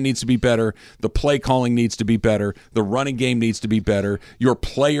offensive line needs to be better. The play calling needs to be better. The running game needs to be better. Your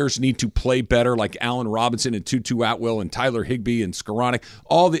players need to play better, like Allen Robinson and Tutu Atwell and Tyler Higbee and Skoranek.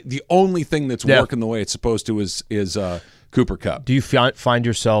 The only thing that's working the way it's supposed to is Cooper Kupp. Do you find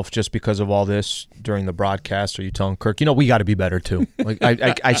yourself, just because of all this during the broadcast, are you telling Kirk, we got to be better too? Like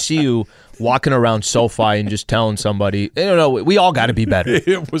I see you walking around SoFi and just telling somebody, no, we all got to be better.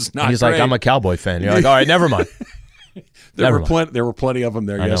 It was not. And he's great. like, I'm a Cowboy fan. You're like, all right, never mind. There were plenty of them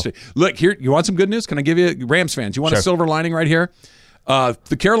there yesterday. Look, here, you want some good news? Can I give you, Rams fans, you want a silver lining right here?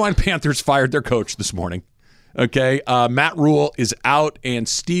 The Carolina Panthers fired their coach this morning. Okay, Matt Rule is out, and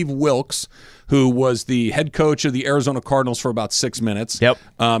Steve Wilks, who was the head coach of the Arizona Cardinals for about 6 minutes. Yep.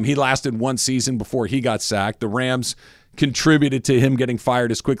 He lasted one season before he got sacked. The Rams contributed to him getting fired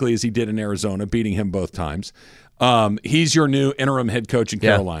as quickly as he did in Arizona, beating him both times. He's your new interim head coach in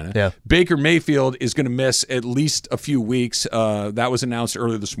Carolina. Yeah. Baker Mayfield is going to miss at least a few weeks. That was announced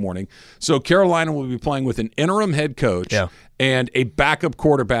earlier this morning. So Carolina will be playing with an interim head coach and a backup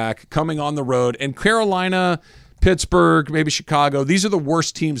quarterback coming on the road. And Carolina, Pittsburgh, maybe Chicago, these are the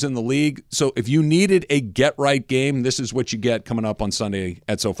worst teams in the league. So if you needed a get-right game, this is what you get coming up on Sunday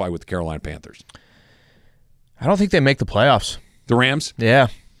at SoFi with the Carolina Panthers. I don't think they make the playoffs. The Rams? Yeah.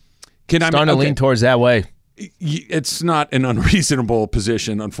 Starting to lean towards that way. It's not an unreasonable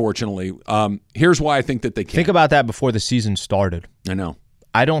position, unfortunately. Here's why I think that they can. Think about that before the season started. I know.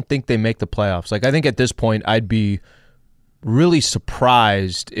 I don't think they make the playoffs. Like, I think at this point, I'd be really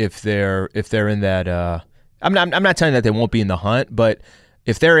surprised if they're in that. I'm not telling you that they won't be in the hunt, but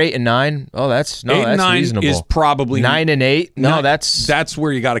if they're 8-9, that's 8-9 reasonable. Is probably 9-8. No, that's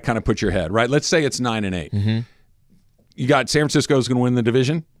where you got to kind of put your head, right? Let's say it's 9-8. Mm-hmm. You got San Francisco's going to win the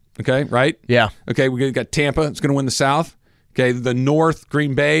division. Okay, right? Yeah. Okay, we got Tampa. It's going to win the South. Okay, the North,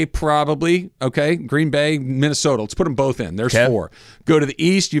 Green Bay, probably. Okay, Green Bay, Minnesota. Let's put them both in. There's 4. Go to the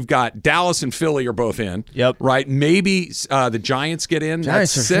East. You've got Dallas and Philly are both in. Yep. Right? Maybe the Giants get in.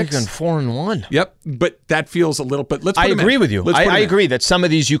 Giants That's are 6. freaking 4-1. Yep, but that feels a little bit. I agree with you. I agree that some of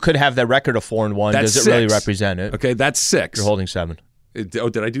these you could have that record of 4-1. That's Does 6. it really represent it? Okay, that's 6. You're holding 7.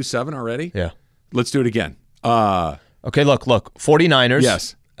 Did I do 7 already? Yeah. Let's do it again. Okay, look. 49ers.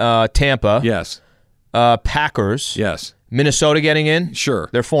 Yes. Tampa. Yes. Packers. Yes. Minnesota getting in. Sure.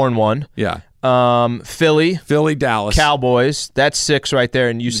 They're 4-1. Yeah. Philly, Dallas. Cowboys. That's 6 right there,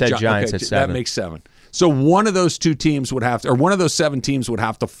 and you said Giants at 7. That makes 7. So one of those 2 teams would have to, or one of those 7 teams would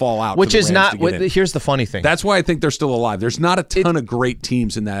have to fall out. Which is not. Here's Here's the funny thing. That's why I think they're still alive. There's not a ton of great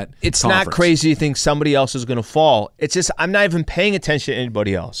teams in that. It's conference. not crazy to think somebody else is going to fall. It's just I'm not even paying attention to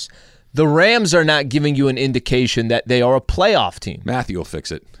anybody else. The Rams are not giving you an indication that they are a playoff team. Matthew will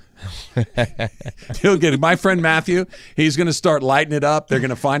fix it. He'll get it. My friend Matthew, he's going to start lighting it up. They're going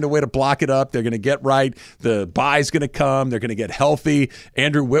to find a way to block it up. They're going to get right. The bye's going to come. They're going to get healthy.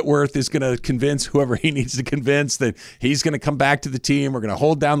 Andrew Whitworth is going to convince whoever he needs to convince that he's going to come back to the team. We're going to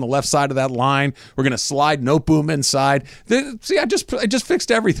hold down the left side of that line. We're going to slide no boom inside. See, I just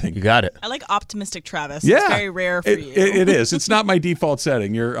fixed everything. You got it. I like optimistic Travis. Yeah, it's very rare for you. It is. It's not my default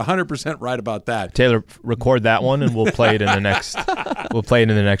setting. You're 100% right about that. Taylor, record that one, and we'll play it in the next. We'll play it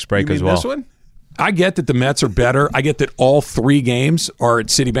in the next break you as mean well. This one? I get that the Mets are better. I get that all 3 games are at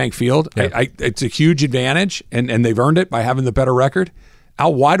Citibank Field. Yeah. It's a huge advantage, and they've earned it by having the better record.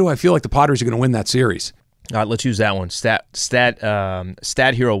 Al, why do I feel like the Padres are going to win that series? All right, let's use that one. Stat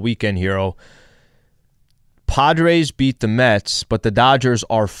Hero, Weekend Hero. Padres beat the Mets, but the Dodgers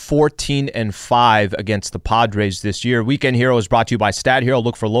are 14-5 against the Padres this year. Weekend Hero is brought to you by Stat Hero.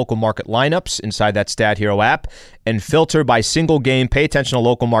 Look for local market lineups inside that Stat Hero app and filter by single game. Pay attention to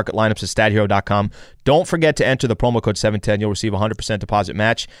local market lineups at stathero.com. Don't forget to enter the promo code 710. You'll receive a 100% deposit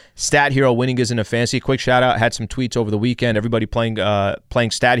match. Stat Hero, winning isn't a fancy. Quick shout out. Had some tweets over the weekend. Everybody playing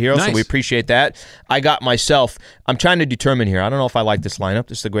Stat Hero, nice. So we appreciate that. I got myself. I'm trying to determine here. I don't know if I like this lineup.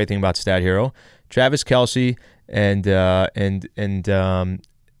 This is the great thing about Stat Hero. Travis Kelce, and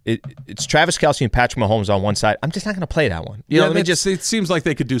it's Travis Kelce and Patrick Mahomes on one side. I'm just not going to play that one. It seems like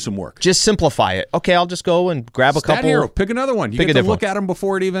they could do some work. Just simplify it. Okay, I'll just go and grab a couple. Hero, pick another one. You get to look at them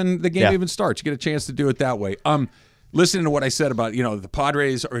before the game even starts. You get a chance to do it that way. Listening to what I said about, the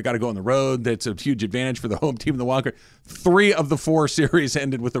Padres are got to go on the road. That's a huge advantage for the home team in the wild card. 3 of the 4 series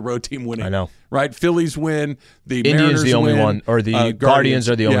ended with the road team winning. I know. Right? Phillies win. The Indians Mariners the only win, one, or the Guardians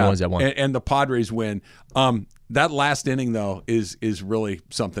are the only ones that won. And the Padres win. That last inning, though, is really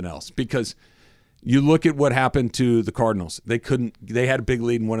something else because you look at what happened to the Cardinals. They had a big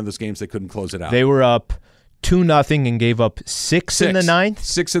lead in one of those games. They couldn't close it out. They were up 2-0 and gave up 6 in the ninth?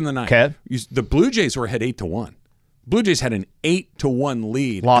 6 in the ninth. Okay. The Blue Jays were ahead 8-1. Blue Jays had an 8-1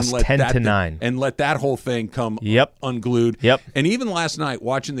 lead. Lost 10-9. And let that whole thing come unglued. Yep. And even last night,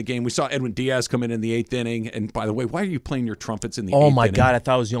 watching the game, we saw Edwin Diaz come in the 8th inning. And by the way, why are you playing your trumpets in the 8th inning? Oh, my God. I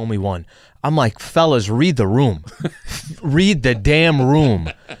thought I was the only one. I'm like, fellas, read the room. Read the damn room.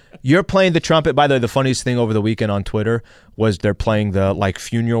 You're playing the trumpet. By the way, the funniest thing over the weekend on Twitter was they're playing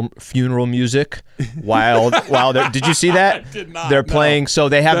the funeral music while they're. Did you see that? I did not. They're playing. So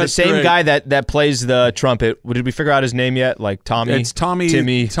they have That's the same great. guy that plays the trumpet. Did we figure out his name yet? Like Tommy. It's Tommy.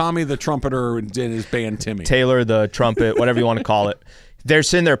 Timmy. Tommy the trumpeter in his band Timmy. Taylor the trumpet. Whatever you want to call it. They're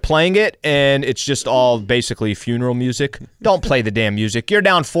sitting there playing it, and it's just all basically funeral music. Don't play the damn music. You're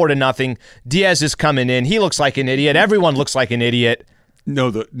down 4-0. Diaz is coming in. He looks like an idiot. Everyone looks like an idiot.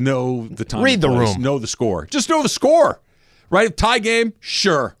 Know the time. Read the room. Know the score. Just know the score. Right? Tie game,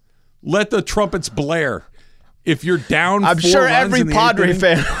 sure. Let the trumpets blare. If you're down, I'm 4 sure runs every in the Padre 8th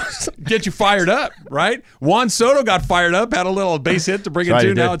fan inning, get you fired up, right? Juan Soto got fired up, had a little base hit to bring it right, to.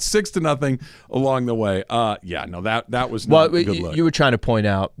 he Now did. it's 6-0 along the way. That was not a good look. You were trying to point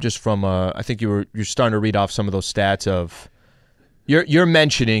out just from I think you're starting to read off some of those stats of you're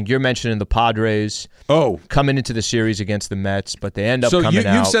mentioning the Padres coming into the series against the Mets, but they end up coming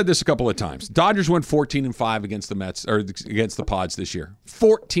out. You've said this a couple of times. Dodgers went 14-5 against the Mets or against the Pods this year.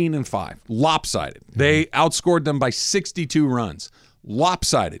 14-5, lopsided. They outscored them by 62 runs.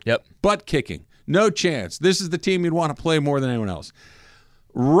 Lopsided. Yep. Butt kicking. No chance. This is the team you'd want to play more than anyone else.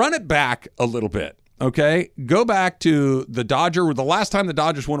 Run it back a little bit. Okay, go back to the last time the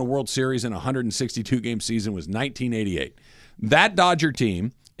Dodgers won a World Series in a 162-game season was 1988. That Dodger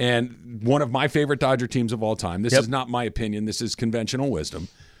team, and one of my favorite Dodger teams of all time, this is not my opinion, this is conventional wisdom,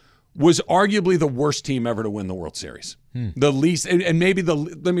 was arguably the worst team ever to win the World Series. The least, and maybe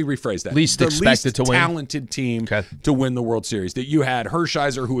let me rephrase that. Least expected to win. Talented team to win the World Series. That you had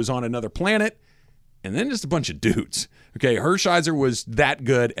Hershiser, who was on another planet, and then just a bunch of dudes. Okay, Hershiser was that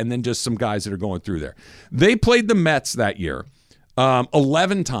good, and then just some guys that are going through there. They played the Mets that year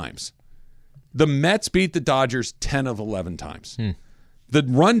 11 times. The Mets beat the Dodgers 10 of 11 times. The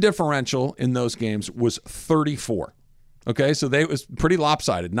run differential in those games was 34. Okay, so it was pretty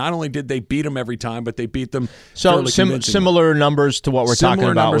lopsided. Not only did they beat them every time, but they beat them fairly convincingly. Similar numbers to what we're talking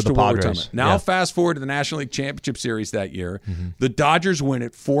about with the Padres. Now fast forward to the National League Championship Series that year. The Dodgers win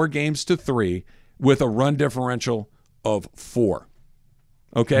it 4-3 with a run differential of 4.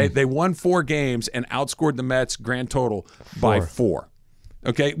 Okay, they won 4 games and outscored the Mets grand total by 4.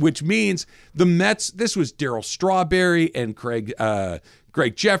 Okay, which means the Mets, this was Darryl Strawberry and Greg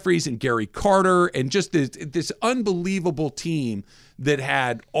Jeffries and Gary Carter and just this unbelievable team that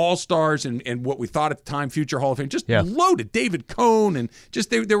had all-stars and what we thought at the time future Hall of Fame, just loaded. David Cohn and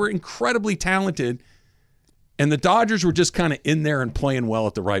just they were incredibly talented. And the Dodgers were just kind of in there and playing well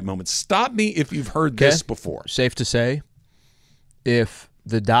at the right moment. Stop me if you've heard this before. Safe to say, if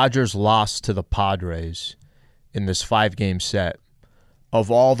the Dodgers lost to the Padres in this 5-game set, of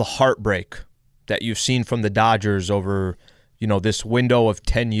all the heartbreak that you've seen from the Dodgers over, this window of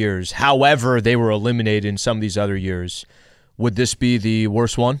 10 years, however they were eliminated in some of these other years, would this be the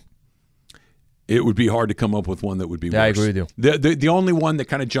worst one? It would be hard to come up with one that would be worse. I agree with you. The only one that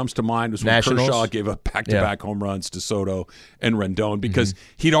kind of jumps to mind was when Nationals? Kershaw gave up back-to-back home runs to Soto and Rendon because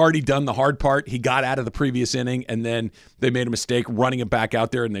he'd already done the hard part. He got out of the previous inning, and then they made a mistake running him back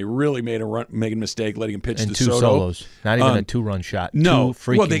out there, and they really made a mistake letting him pitch and to 2 Soto. Solos. Not even a 2-run shot. No. 2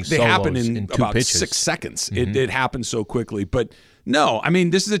 freaking well, they happen solos in 2 about pitches. 6 seconds. It happened so quickly. But, no, I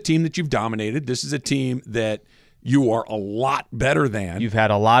mean, this is a team that you've dominated. This is a team that you are a lot better than. You've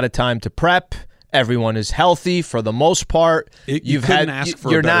had a lot of time to prep. Everyone is healthy for the most part.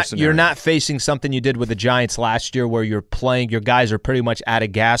 You're not facing something you did with the Giants last year where you're playing. Your guys are pretty much out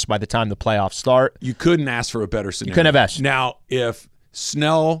of gas by the time the playoffs start. You couldn't ask for a better scenario. You couldn't have asked. Now, if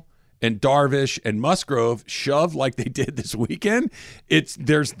Snell and Darvish and Musgrove shove like they did this weekend,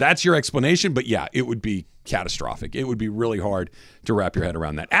 that's your explanation. But yeah, it would be catastrophic. It would be really hard to wrap your head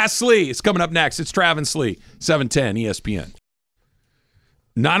around that. Ask Slee. It's coming up next. It's Travis Slee, 710 ESPN.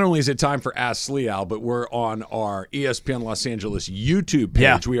 Not only is it time for Ask Slee, Al, but we're on our ESPN Los Angeles YouTube page.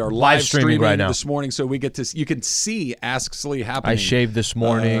 Yeah, we are live streaming right now this morning, so you can see Ask Slee happening. I shaved this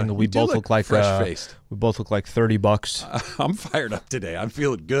morning. We both look like fresh-faced. We both look like $30. I'm fired up today. I'm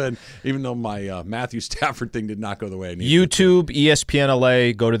feeling good, even though my Matthew Stafford thing did not go the way I needed. YouTube, ESPN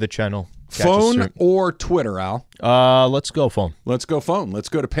LA, go to the channel. Phone or Twitter, Al? Let's go phone. Let's go phone. Let's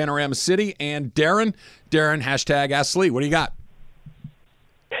go to Panorama City and Darren. Darren, hashtag Ask Slee. What do you got?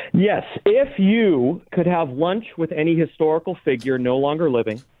 Yes, if you could have lunch with any historical figure no longer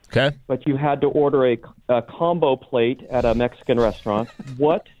living, okay, but you had to order a combo plate at a Mexican restaurant,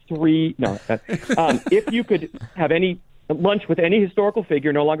 if you could have any lunch with any historical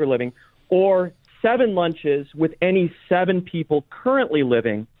figure no longer living, or 7 lunches with any 7 people currently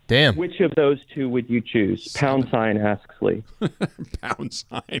living, damn, which of those 2 would you choose? Pound sign asks Lee. Pound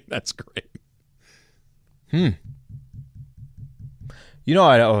sign, that's great. You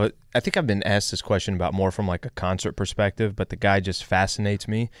know, I think I've been asked this question about more from like a concert perspective, but the guy just fascinates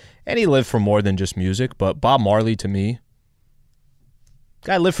me. And he lived for more than just music, but Bob Marley to me,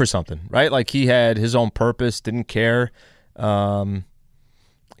 guy lived for something, right? Like he had his own purpose, didn't care. Can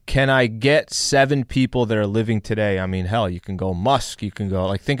I get 7 people that are living today? I mean, hell, you can go Musk, you can go,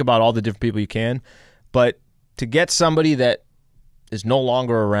 like, think about all the different people you can. But to get somebody that is no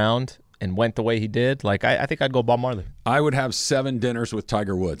longer around and went the way he did, like I think I'd go Bob Marley. I would have 7 dinners with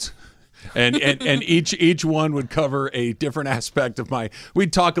Tiger Woods. And each one would cover a different aspect of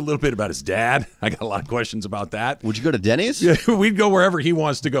we'd talk a little bit about his dad. I got a lot of questions about that. Would you go to Denny's? Yeah, we'd go wherever he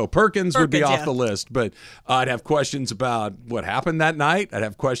wants to go. Perkins would be off the list, but I'd have questions about what happened that night. I'd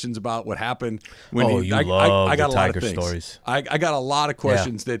have questions about what happened when I got a lot of things. Stories. I got a lot of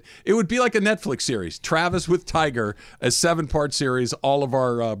questions that it would be like a Netflix series. Travis with Tiger, a 7-part series, all of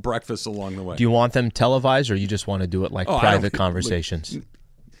our breakfasts along the way. Do you want them televised, or you just want to do it like private conversations?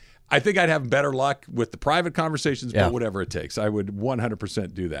 I think I'd have better luck with the private conversations, but whatever it takes. I would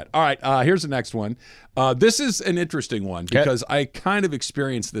 100% do that. All right, here's the next one. This is an interesting one because I kind of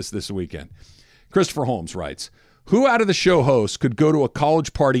experienced this weekend. Christopher Holmes writes, who out of the show hosts could go to a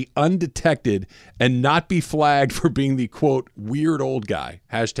college party undetected and not be flagged for being the, quote, weird old guy?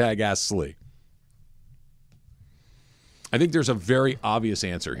 Hashtag Ask Slee. I think there's a very obvious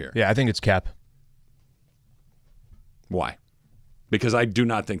answer here. Yeah, I think it's Cap. Why? Because I do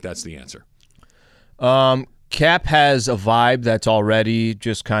not think that's the answer. Cap has a vibe that's already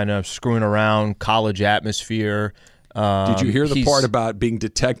just kind of screwing around, college atmosphere. Did you hear the part about being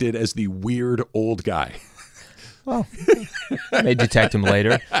detected as the weird old guy? Well, may detect him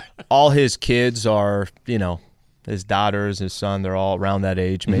later. All his kids are, his daughters, his son, they're all around that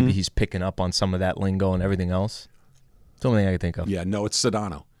age. Maybe he's picking up on some of that lingo and everything else. It's the only thing I can think of. Yeah, no, it's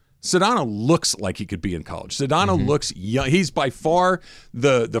Sedano. Sedano looks like he could be in college. Sedano looks young. He's by far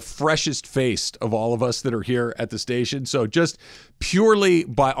the freshest faced of all of us that are here at the station. So just purely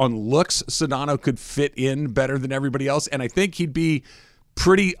on looks, Sedano could fit in better than everybody else. And I think he'd be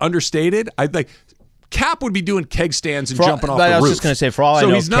pretty understated. Cap would be doing keg stands and jumping off the roof. I was just going to say, for all I know,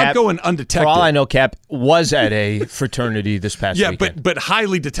 so he's not going undetected. For all I know, Cap was at a fraternity this past weekend. Yeah, but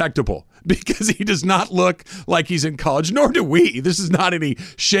highly detectable because he does not look like he's in college, nor do we. This is not any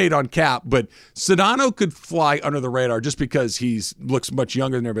shade on Cap, but Sedano could fly under the radar just because he looks much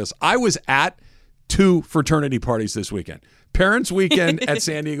younger than everybody else. I was at 2 fraternity parties this weekend. Parents' weekend at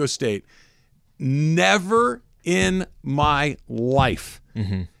San Diego State. Never in my life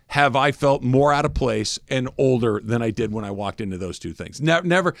have I felt more out of place and older than I did when I walked into those 2 things.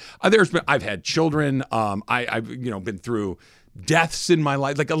 Never. I've had children. I've been through deaths in my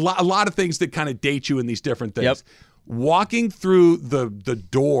life, like a lot of things that kind of date you in these different things. Yep. Walking through the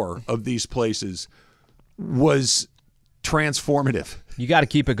door of these places was transformative. You got to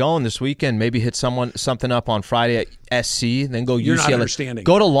keep it going this weekend. Maybe hit something up on Friday at SC, then go UCLA. You're not understanding.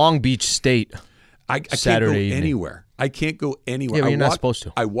 Go to Long Beach State. I can't go anywhere. I can't go anywhere. Yeah, but you're not supposed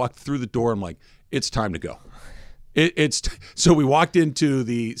to. I walked through the door. I'm like, it's time to go. So we walked into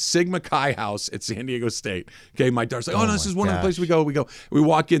the Sigma Chi house at San Diego State. Okay, my daughter's like, this is one of the places we go. We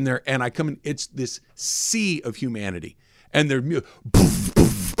walk in there, and I come in. It's this sea of humanity, and they're poof,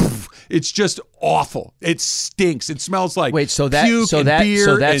 poof, poof. It's just awful. It stinks. It smells like puke and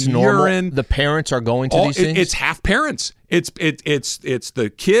beer that's and normal. Urine. The parents are going to these things? It's half parents. It's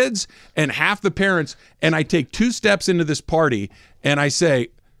the kids and half the parents. And I take 2 steps into this party, and I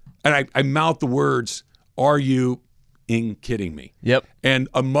say, and I mouth the words, "Are you kidding me? Yep. And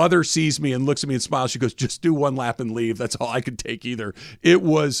a mother sees me and looks at me and smiles. She goes, just do one lap and leave. That's all I could take either. It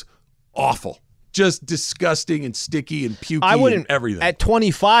was awful. Just disgusting and sticky and pukey and everything. At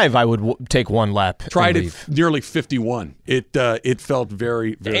 25, I would take one lap. Tried and it leave. nearly 51. It felt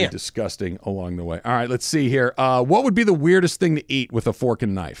very, very Damn. disgusting along the way. All right, let's see here. What would be the weirdest thing to eat with a fork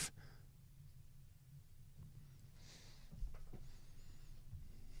and knife?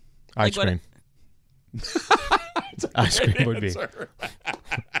 Ice Like cream. Ice cream would be.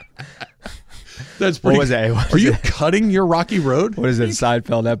 That's pretty. What was that? Are you cutting your Rocky Road? What is that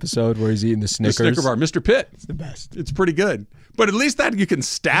Seinfeld episode where he's eating the The Snickers? Snicker bar, Mr. Pitt. It's the best. It's pretty good. But at least that you can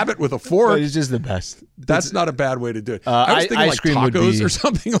stab it with a fork. It's just the best. That's not a bad way to do it. I was thinking ice like cream would tacos be- or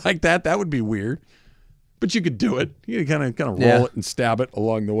something like that. That would be weird. But you could do it. You kind of roll Yeah. it and stab it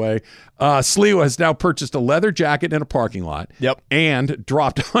along the way. Sliwa has now purchased a leather jacket in a parking lot. Yep. And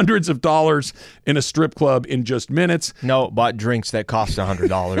dropped hundreds of dollars in a strip club in just minutes. No, bought drinks that cost $100.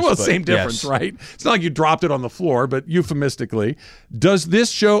 Well, but same difference, yes. right? It's not like you dropped it on the floor, but euphemistically. Does this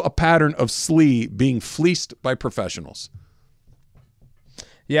show a pattern of Slee being fleeced by professionals?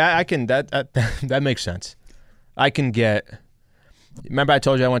 Yeah, I can. That makes sense. I can get. Remember, I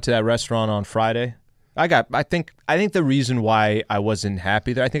told you I went to that restaurant on Friday. I think the reason why I wasn't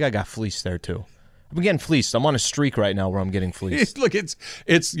happy there, I think I got fleeced there too. I'm getting fleeced. I'm on a streak right now where I'm getting fleeced. Look, it's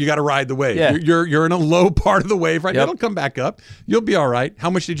you got to ride the wave. Yeah. You're in a low part of the wave right now. Yep. It'll come back up. You'll be all right. How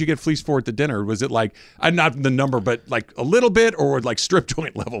much did you get fleeced for at the dinner? Was it like not the number, but like a little bit, or like strip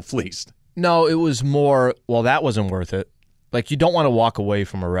joint level fleeced? No, it was more. Well, that wasn't worth it. Like you don't want to walk away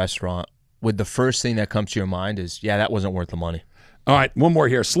from a restaurant with the first thing that comes to your mind is, yeah, that wasn't worth the money. All right, one more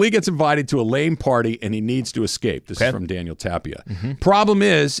here. Slee gets invited to a lame party and he needs to escape. This is from Daniel Tapia. Problem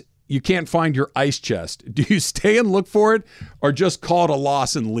is, you can't find your ice chest. Do you stay and look for it or just call it a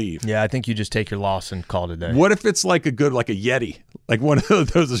loss and leave? Yeah, I think you just take your loss and call it a day. What if it's like a Yeti? Like one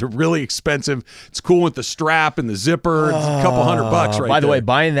of those is really expensive. It's cool with the strap and the zipper. It's a couple $100 right By the there. way,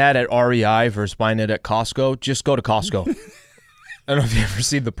 buying that at REI versus buying it at Costco, just go to Costco. I don't know if you ever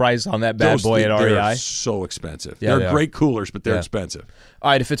see the price on that bad boy at They're REI. so expensive. Yeah, they're they great coolers, but they're Yeah. expensive.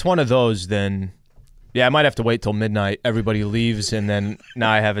 All right, if it's one of those, then yeah, I might have to wait till midnight. Everybody leaves, and then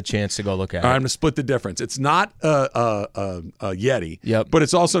now I have a chance to go look at All right, I'm it. going to split the difference. It's not a Yeti, Yep. but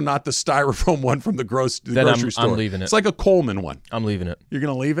it's also not the styrofoam one from the grocery Then I'm store. leaving it. It's like a Coleman one. I'm leaving it. You're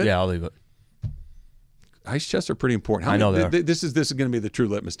going to leave it? Yeah, I'll leave it. Ice chests are pretty important. I know they are. This is going to be the true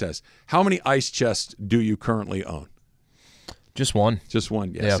litmus test. How many ice chests do you currently own? Just one. Just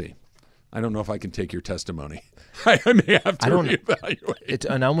one. Yeah. Yeah. See, I don't know if I can take your testimony. I may have to reevaluate.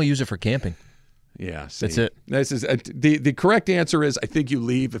 And I only use it for camping. Yeah, see. That's it. This is the correct answer is I think you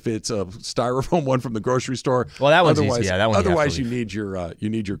leave if it's a styrofoam one from the grocery store. Well, that one's otherwise, easy. Yeah, that one you have to Otherwise, you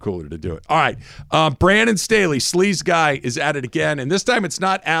leave. need your cooler to do it. All right, Brandon Staley, Slee's guy, is at it again, and this time it's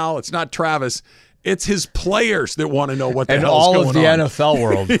not Al, it's not Travis. It's his players that want to know what the And hell's all going of the on. NFL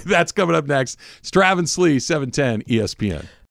world. That's coming up next. It's Travis Slee, 710 ESPN.